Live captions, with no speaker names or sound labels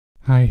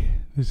Hi,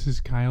 this is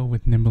Kyle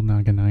with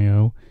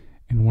NimbleNoggin.io,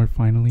 and we're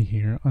finally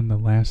here on the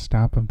last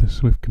stop of the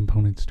Swift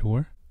Components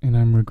tour. And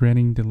I'm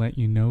regretting to let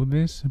you know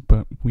this,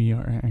 but we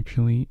are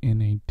actually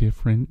in a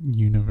different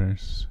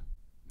universe.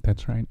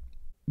 That's right.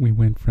 We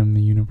went from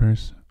the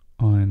universe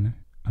on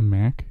a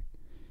Mac,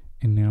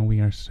 and now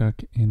we are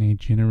stuck in a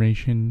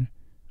Generation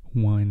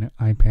 1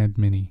 iPad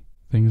mini.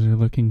 Things are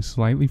looking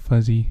slightly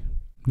fuzzy,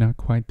 not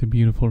quite the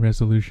beautiful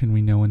resolution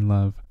we know and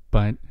love,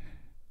 but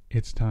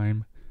it's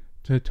time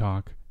to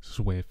talk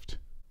Swift.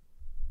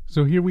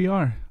 So here we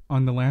are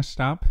on the last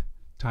stop,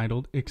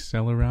 titled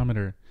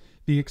Accelerometer.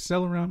 The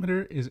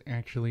accelerometer is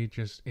actually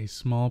just a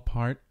small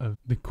part of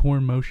the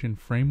CoreMotion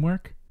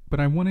framework, but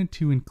I wanted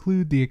to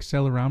include the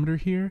accelerometer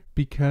here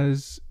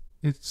because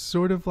it's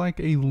sort of like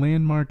a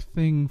landmark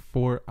thing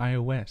for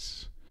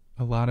iOS.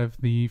 A lot of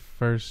the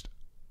first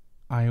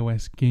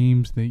iOS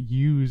games that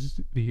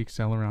used the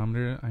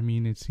accelerometer, I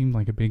mean, it seemed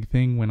like a big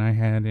thing when I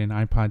had an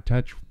iPod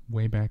Touch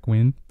way back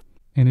when.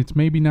 And it's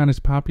maybe not as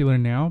popular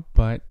now,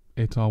 but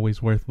it's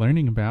always worth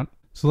learning about.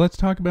 So let's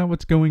talk about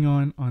what's going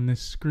on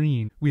this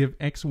screen. We have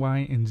X,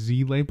 Y, and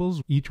Z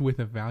labels, each with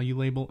a value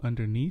label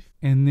underneath,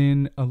 and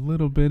then a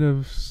little bit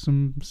of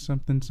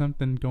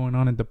something going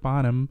on at the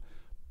bottom,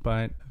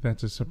 but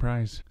that's a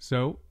surprise.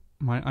 So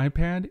my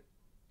iPad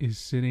is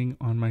sitting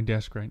on my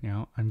desk right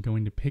now. I'm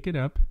going to pick it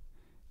up,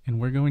 and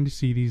we're going to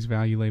see these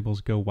value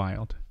labels go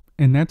wild.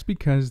 And that's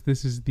because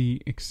this is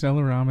the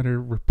accelerometer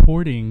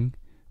reporting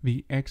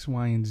the X,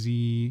 Y, and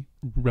Z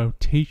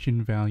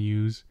rotation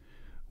values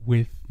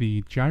with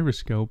the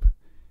gyroscope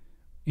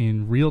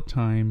in real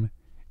time,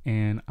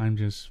 and I'm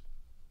just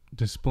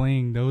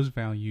displaying those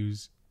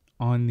values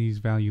on these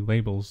value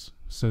labels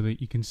so that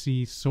you can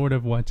see sort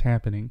of what's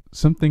happening.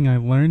 Something I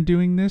learned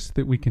doing this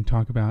that we can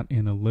talk about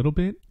in a little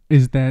bit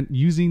is that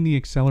using the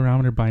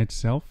accelerometer by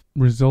itself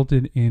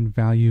resulted in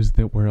values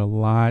that were a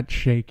lot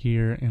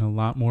shakier and a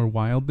lot more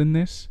wild than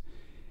this.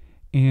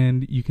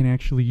 And you can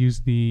actually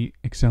use the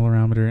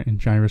accelerometer and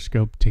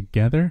gyroscope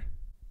together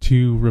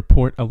to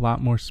report a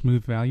lot more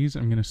smooth values.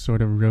 I'm going to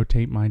sort of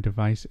rotate my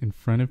device in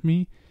front of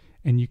me,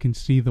 and you can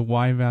see the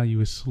Y value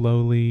is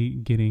slowly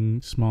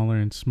getting smaller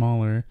and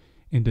smaller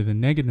into the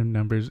negative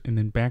numbers and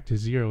then back to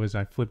 0 as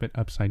I flip it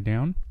upside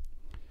down,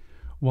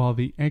 while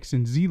the X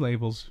and Z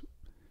labels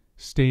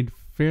stayed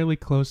fairly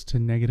close to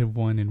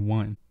 -1 and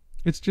 1.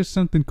 It's just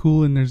something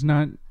cool, and there's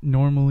not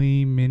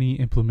normally many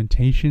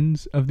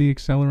implementations of the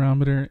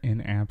accelerometer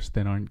in apps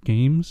that aren't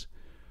games,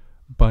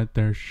 but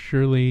there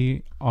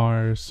surely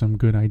are some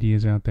good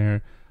ideas out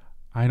there.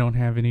 I don't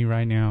have any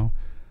right now,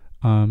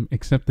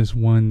 except this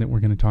one that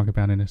we're going to talk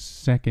about in a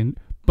second.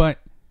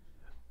 But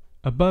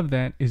above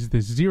that is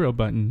this 0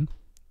 button,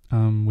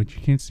 which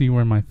you can't see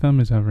where my thumb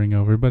is hovering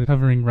over, but it's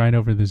hovering right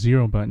over the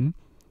 0 button.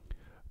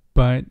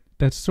 But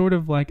that's sort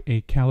of like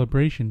a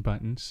calibration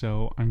button,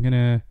 so I'm going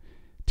to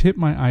tip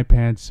my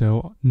iPad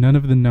so none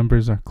of the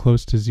numbers are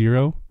close to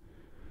 0,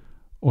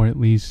 or at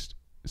least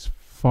as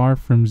far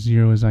from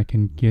 0 as I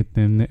can get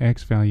them. The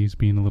X values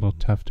being a little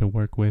tough to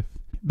work with.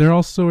 They're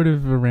all sort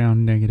of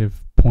around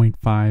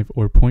 -0.5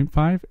 or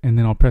 0.5, and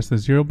then I'll press the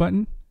 0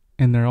 button,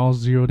 and they're all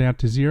zeroed out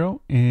to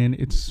 0, and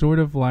it's sort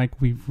of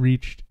like we've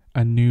reached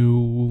a new,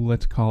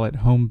 let's call it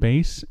home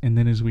base, and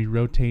then as we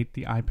rotate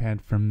the iPad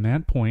from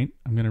that point,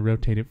 I'm going to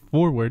rotate it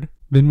forward,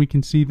 then we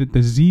can see that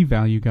the Z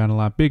value got a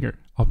lot bigger.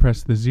 I'll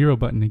press the 0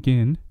 button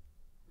again,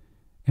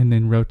 and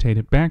then rotate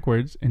it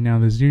backwards, and now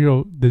the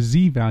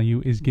Z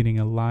value is getting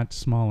a lot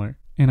smaller.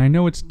 And I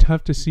know it's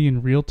tough to see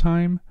in real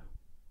time,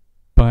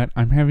 but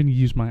I'm having to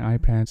use my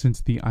iPad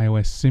since the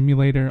iOS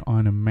simulator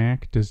on a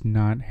Mac does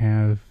not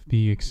have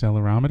the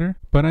accelerometer.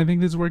 But I think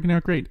this is working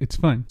out great. It's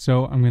fun.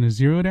 So I'm going to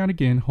zero it out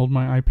again, hold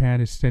my iPad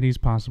as steady as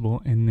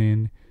possible, and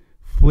then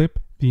flip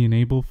the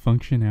enable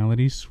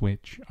functionality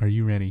switch. Are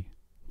you ready?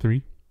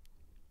 3,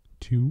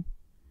 2,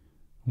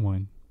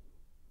 1.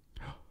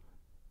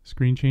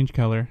 Screen change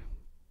color.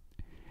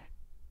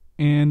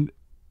 And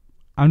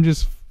I'm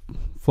just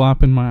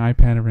flopping my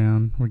iPad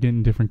around. We're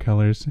getting different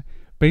colors.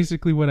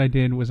 Basically what I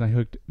did was I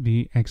hooked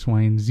the X,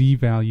 Y, and Z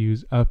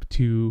values up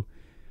to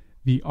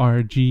the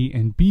R, G,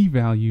 and B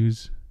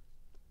values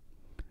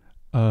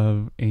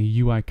of a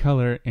UI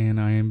color, and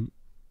I am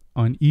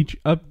on each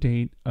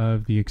update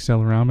of the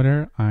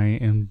accelerometer,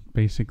 I'm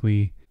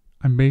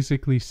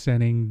basically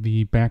setting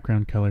the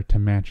background color to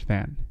match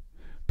that.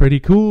 Pretty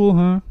cool,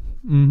 huh?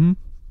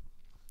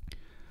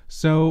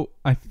 So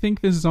I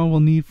think this is all we'll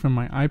need from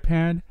my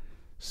iPad.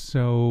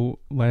 So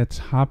let's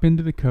hop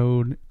into the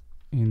code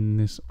in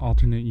this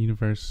alternate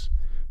universe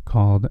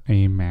called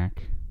a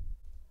Mac.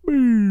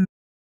 And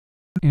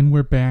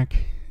we're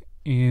back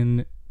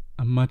in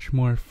a much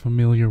more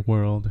familiar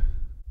world,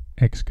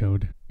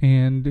 Xcode.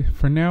 And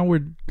for now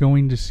we're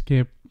going to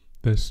skip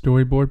the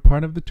storyboard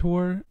part of the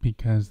tour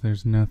because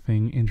there's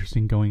nothing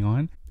interesting going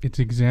on. It's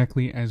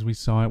exactly as we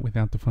saw it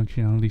without the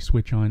functionality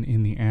switch on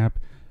in the app.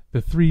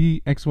 The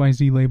 3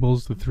 XYZ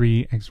labels, the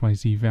 3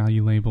 XYZ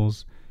value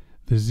labels,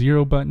 the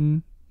 0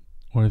 button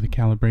or the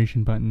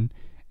calibration button,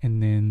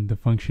 and then the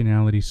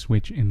functionality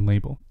switch in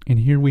label. And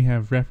here we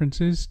have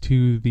references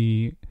to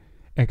the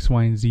X,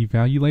 Y, and Z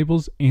value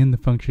labels and the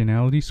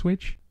functionality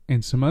switch,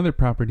 and some other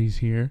properties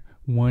here.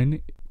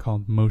 One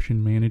called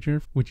Motion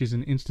Manager, which is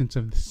an instance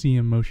of the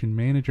CM Motion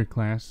Manager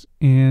class.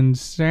 And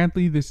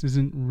sadly, this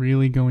isn't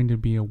really going to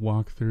be a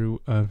walkthrough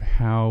of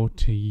how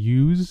to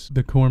use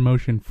the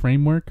CoreMotion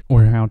framework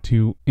or how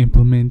to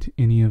implement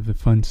any of the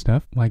fun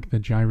stuff like the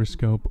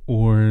gyroscope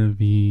or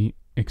the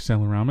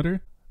accelerometer.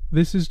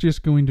 This is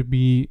just going to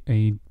be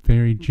a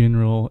very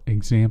general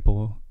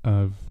example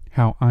of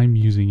how I'm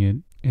using it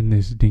in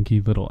this dinky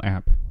little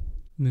app.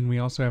 And then we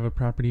also have a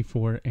property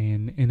for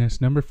an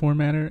NS number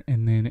formatter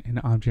and then an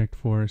object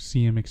for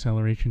CM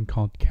acceleration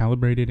called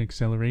calibrated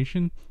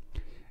acceleration.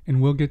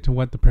 And we'll get to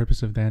what the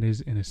purpose of that is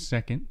in a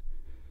second.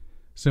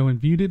 So in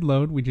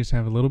view.did.load, we just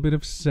have a little bit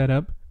of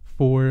setup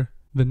for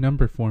the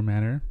number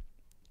formatter.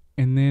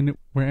 And then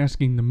we're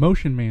asking the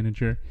motion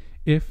manager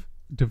if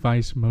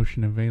device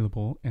motion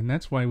available. And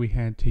that's why we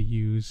had to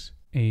use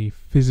a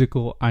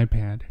physical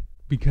iPad,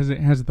 because it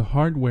has the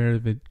hardware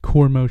that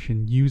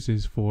CoreMotion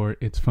uses for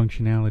its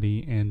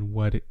functionality and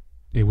what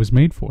it was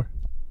made for.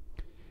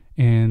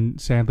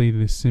 And sadly,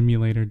 the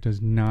simulator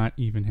does not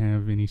even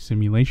have any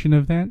simulation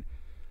of that.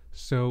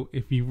 So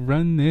if you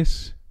run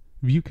this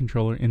view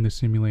controller in the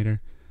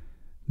simulator,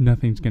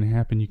 nothing's going to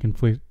happen. You can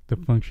flip the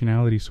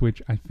functionality switch.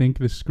 I think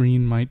the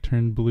screen might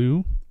turn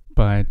blue,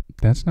 but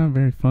that's not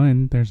very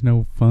fun. There's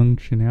no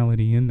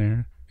functionality in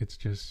there. It's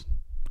just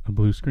a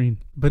blue screen.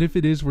 But if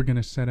it is, we're going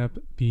to set up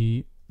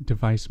the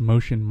device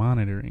motion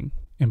monitoring.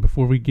 And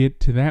before we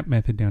get to that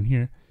method down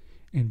here,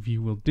 and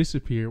view will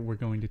disappear, we're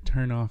going to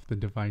turn off the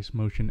device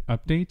motion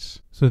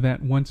updates so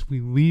that once we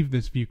leave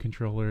this view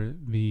controller,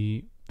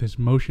 this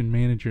motion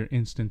manager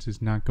instance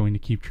is not going to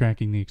keep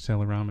tracking the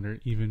accelerometer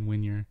even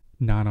when you're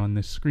not on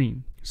this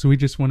screen. So we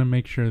just want to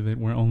make sure that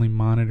we're only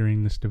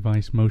monitoring this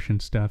device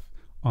motion stuff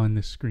on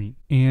the screen.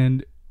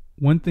 And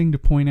one thing to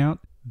point out,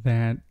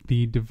 that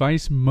the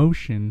device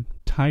motion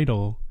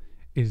title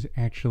is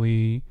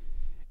actually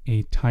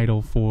a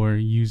title for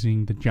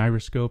using the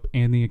gyroscope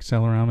and the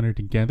accelerometer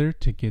together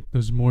to get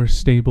those more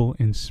stable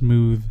and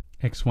smooth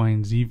X, Y,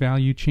 and Z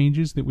value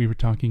changes that we were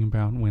talking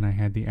about when I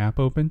had the app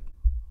open.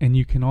 And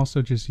you can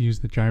also just use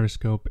the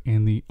gyroscope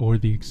and the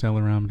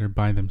accelerometer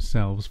by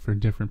themselves for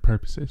different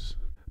purposes.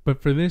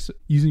 But for this,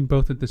 using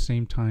both at the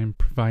same time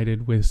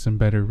provided with some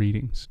better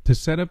readings. To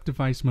set up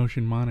device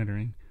motion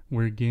monitoring,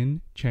 we're again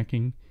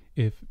checking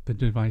if the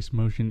device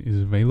motion is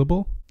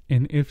available,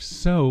 and if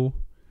so,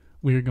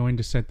 we are going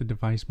to set the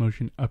device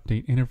motion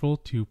update interval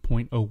to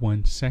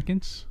 0.01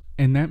 seconds.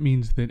 And that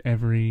means that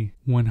every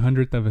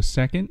 100th of a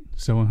second,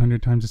 so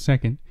 100 times a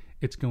second,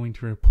 it's going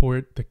to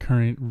report the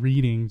current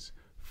readings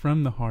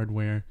from the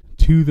hardware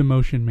to the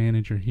motion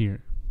manager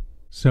here.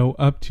 So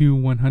up to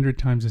 100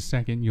 times a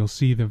second, you'll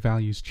see the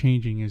values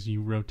changing as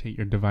you rotate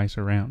your device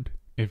around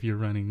if you're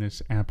running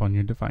this app on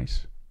your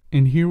device.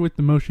 And here with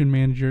the motion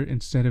manager,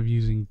 instead of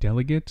using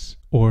delegates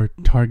or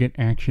target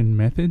action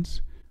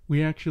methods,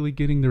 we're actually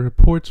getting the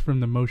reports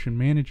from the motion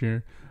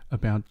manager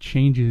about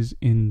changes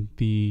in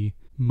the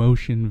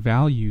motion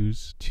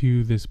values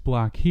to this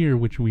block here,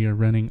 which we are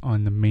running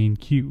on the main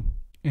queue.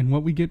 And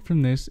what we get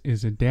from this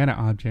is a data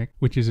object,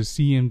 which is a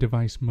CM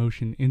device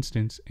motion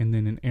instance, and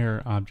then an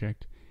error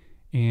object.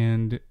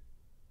 And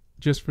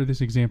just for this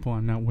example,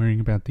 I'm not worrying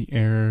about the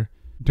error.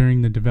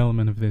 During the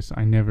development of this,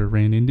 I never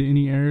ran into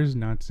any errors,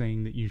 not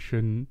saying that you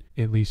shouldn't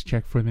at least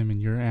check for them in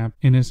your app.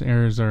 NS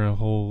errors are a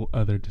whole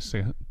other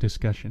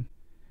discussion.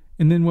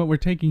 And then what we're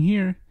taking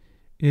here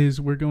is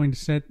we're going to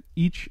set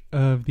each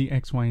of the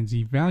X, Y, and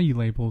Z value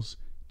labels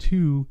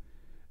to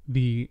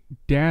the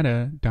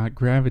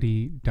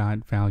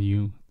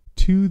data.gravity.value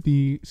to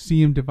the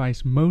CM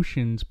device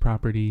motions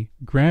property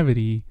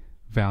gravity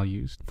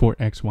values for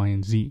X, Y,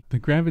 and Z. The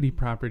gravity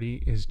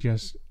property is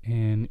just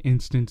an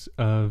instance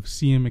of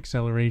CM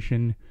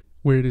acceleration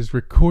where it is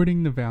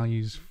recording the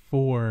values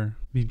for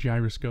the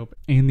gyroscope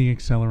and the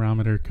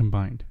accelerometer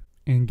combined.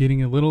 And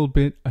getting a little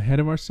bit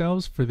ahead of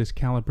ourselves for this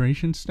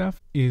calibration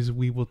stuff is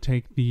we will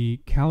take the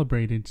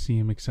calibrated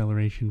CM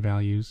acceleration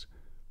values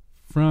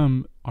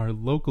from our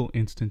local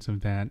instance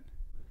of that,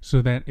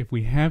 so that if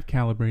we have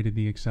calibrated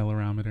the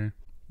accelerometer,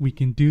 we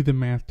can do the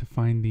math to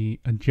find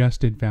the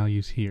adjusted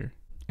values here.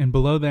 And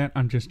below that,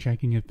 I'm just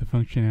checking if the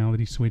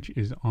functionality switch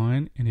is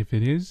on, and if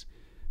it is,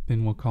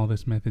 then we'll call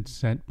this method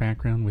set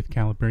background with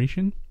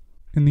calibration.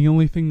 And the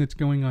only thing that's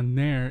going on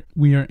there,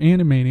 we are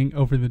animating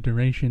over the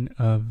duration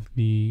of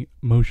the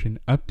motion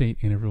update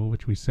interval,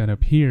 which we set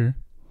up here,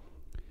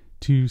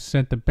 to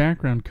set the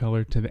background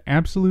color to the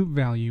absolute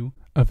value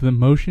of the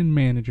motion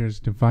manager's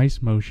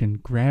device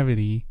motion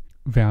gravity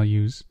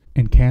values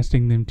and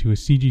casting them to a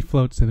CG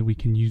float so that we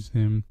can use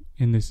them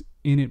in this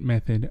init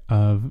method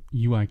of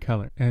UI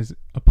color. As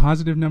a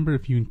positive number,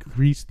 if you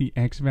increase the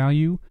X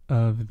value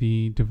of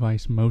the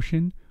device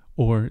motion,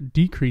 or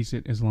decrease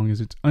it as long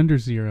as it's under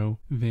 0,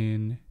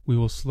 then we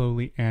will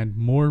slowly add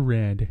more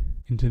red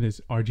into this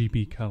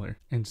RGB color,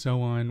 and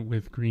so on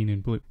with green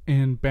and blue.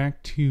 And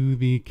back to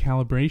the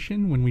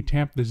calibration, when we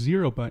tap the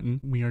 0 button,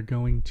 we are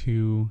going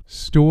to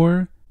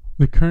store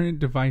the current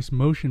device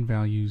motion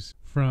values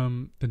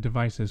from the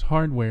device's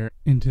hardware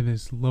into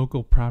this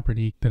local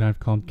property that I've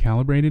called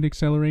calibrated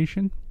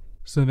acceleration,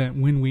 so that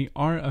when we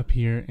are up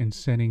here and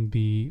setting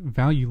the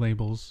value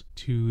labels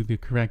to the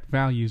correct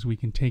values, we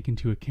can take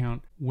into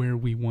account where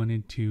we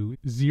wanted to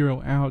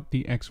zero out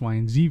the X, Y,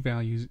 and Z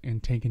values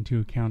and take into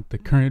account the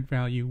current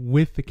value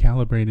with the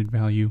calibrated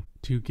value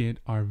to get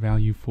our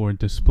value for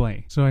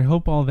display. So I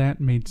hope all that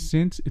made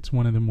sense. It's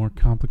one of the more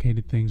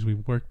complicated things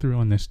we've worked through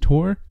on this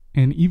tour.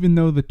 And even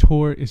though the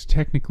tour is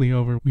technically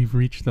over, we've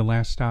reached the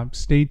last stop.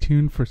 Stay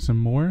tuned for some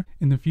more.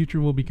 In the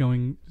future, we'll be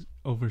going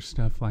over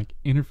stuff like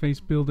Interface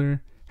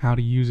Builder, how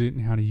to use it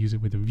and how to use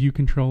it with a view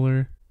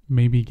controller,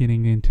 maybe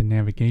getting into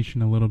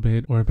navigation a little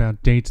bit, or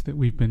about dates that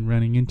we've been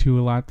running into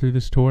a lot through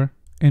this tour.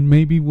 And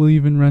maybe we'll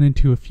even run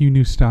into a few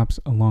new stops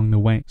along the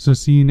way. So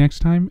see you next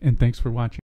time, and thanks for watching.